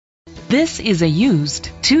This is a used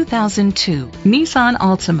 2002 Nissan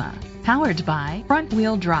Altima, powered by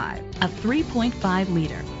front-wheel drive, a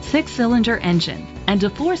 3.5-liter, 6-cylinder engine, and a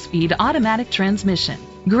 4-speed automatic transmission.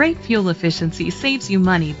 Great fuel efficiency saves you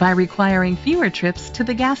money by requiring fewer trips to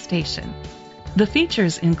the gas station. The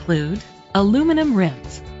features include aluminum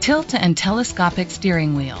rims, tilt and telescopic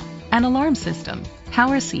steering wheel, an alarm system,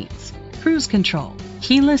 power seats, cruise control,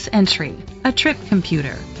 keyless entry, a trip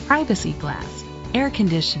computer, privacy glass, air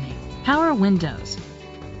conditioning, power windows.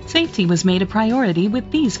 Safety was made a priority with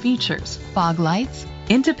these features: fog lights,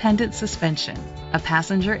 independent suspension, a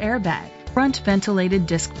passenger airbag, front ventilated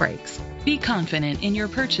disc brakes. Be confident in your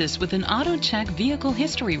purchase with an AutoCheck Vehicle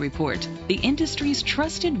History Report, the industry's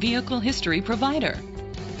trusted vehicle history provider.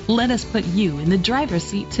 Let us put you in the driver's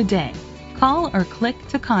seat today. Call or click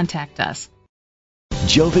to contact us.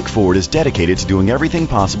 Gjovik Ford is dedicated to doing everything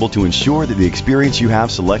possible to ensure that the experience you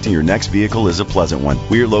have selecting your next vehicle is a pleasant one.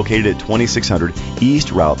 We are located at 2600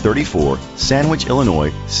 East Route 34, Sandwich,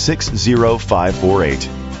 Illinois 60548.